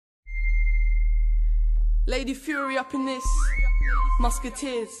LadyFury up in this,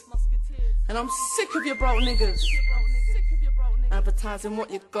 musketeers. And I'm sick of your broke niggas advertising what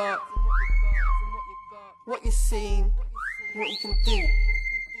you got, what you seen, what you can do.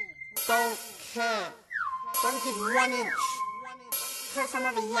 Don't care. Don't give 1 inch. Cause some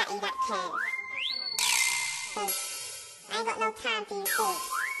other yatty that cares. I ain't got no time for you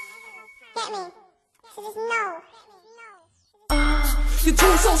fools. Get me? So just no. Your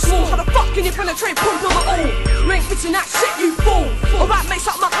tool's so small, how the fuck can you penetrate pump on my own? You ain't fitting that shit, you fool. Alright, mate,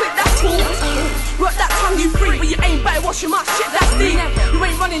 suck my clip, that's cool. Work that tongue, you free, but you ain't better washing my shit, that's deep. You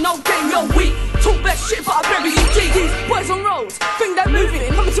ain't running no game, you're weak. Talk best shit, but I bury you deep. These boys on roads, think they're moving.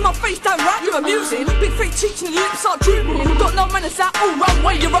 Coming to my face, damn right, you're amusing. Big fake cheeks and your lips are drooping. Got no manners out all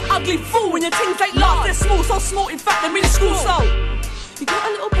runway, you're an ugly fool. When your things ain't large, they're small, so small, in fact, they're minuscule, so you got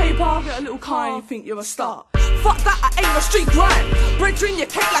a little paper, get a little car, you think you're a star. Fuck that, I ain't a street grind. Brethren, your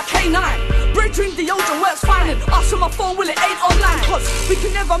cake like K9. Brethren, the deodorant works fine. And ask for my phone, will it ain't online? Cause we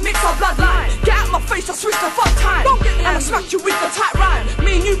can never mix our bloodline. Get out my face, I switch the fuck time. And I smack you with the tight rhyme.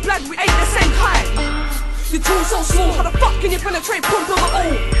 Me and you, blood, we ain't the same kind. Your tool's so small, how the fuck can you penetrate pump on my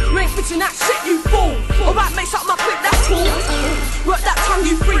own? You ain't fitting that shit, you fool. Alright, mate, suck my clip, that's cool. Work that tongue,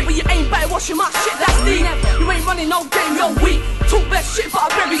 you free, but you ain't better washing my shit, that's deep. You ain't running no game, you're weak. Talk best shit, but I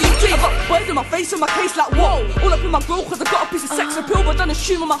bury you deep. I got words in my face and my case like whoa. All up in my grill cause I got a piece of sex appeal, but don't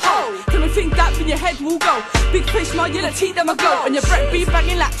assume I'm a hoe. Tell me think that in your head will go. Big face, my yellow teeth, them a glow. And your breath be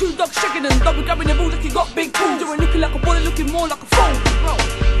banging like 2 dogs shaking and double grabbing the ball like you got big tools. You ain't looking like a boy, looking more like a fool.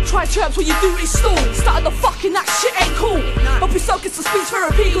 Try chirps, what you do is stall. Started the fucking, that shit ain't cool. Hope yourself gets some speech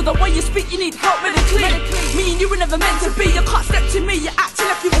therapy. Cause the way you speak, you need help medically. Me and you were never meant to be. You can't step to me, you're acting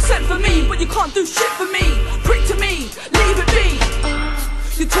like you were sent for me. But you can't do shit for me. Prick to me, leave it be.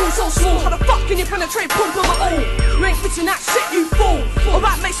 Your tool's so small, how the fuck can you penetrate pump on my own? You ain't fitting that shit, you fool.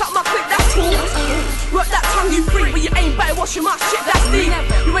 Alright, mate, suck my clip, that's cool. Work that tongue, you free, but you ain't better washing my shit, that's deep.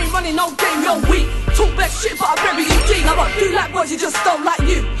 You ain't running no game, you're weak. Talk best shit, but I bury you deep. Now I do like boys, you just don't like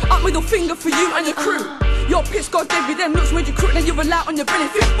you. Up middle finger for you and your crew. Your piss God gave you them looks made you crook, then you're allowed on your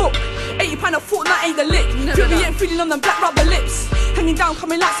benefit book. £80 a fortnight ain't the lick. Feel me ain't feeling on them black rubber lips. Hanging down,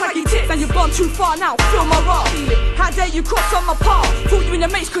 coming like saggy tits. Now you've gone too far now, feel my wrath. How dare you cross on my path? Thought you and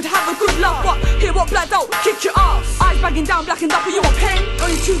your mates could have a good laugh. But hear what blood out, kick your ass. Eyes bagging down, blackened up, are you a pen?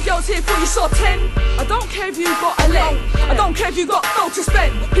 Only 2 girls here, thought you saw 10. I don't care if you got a leg. I don't care if you got dough to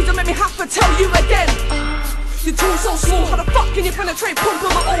spend. Please don't make me have to tell you again. Your tool's so small, how the fuck can you penetrate pump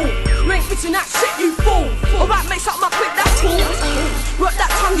on my own? You ain't fitting that shit, you fool. Alright, mate, suck my clip, that's cool. Work that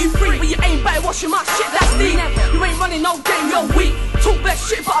tongue, you free, but you ain't better washing my shit, that's deep. You ain't running no game, you're weak. Talk best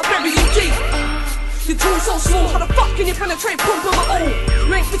shit, but I bury you deep. Your tool's so small, how the fuck can you penetrate pump on my own?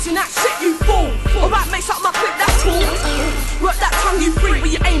 You ain't fitting that shit, you fool. Alright, mate, suck my clip, that's cool. Work that tongue, you free,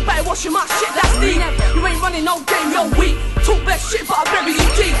 but you ain't better washing my shit, that's deep. You ain't running no game, you're weak. Talk best shit, but I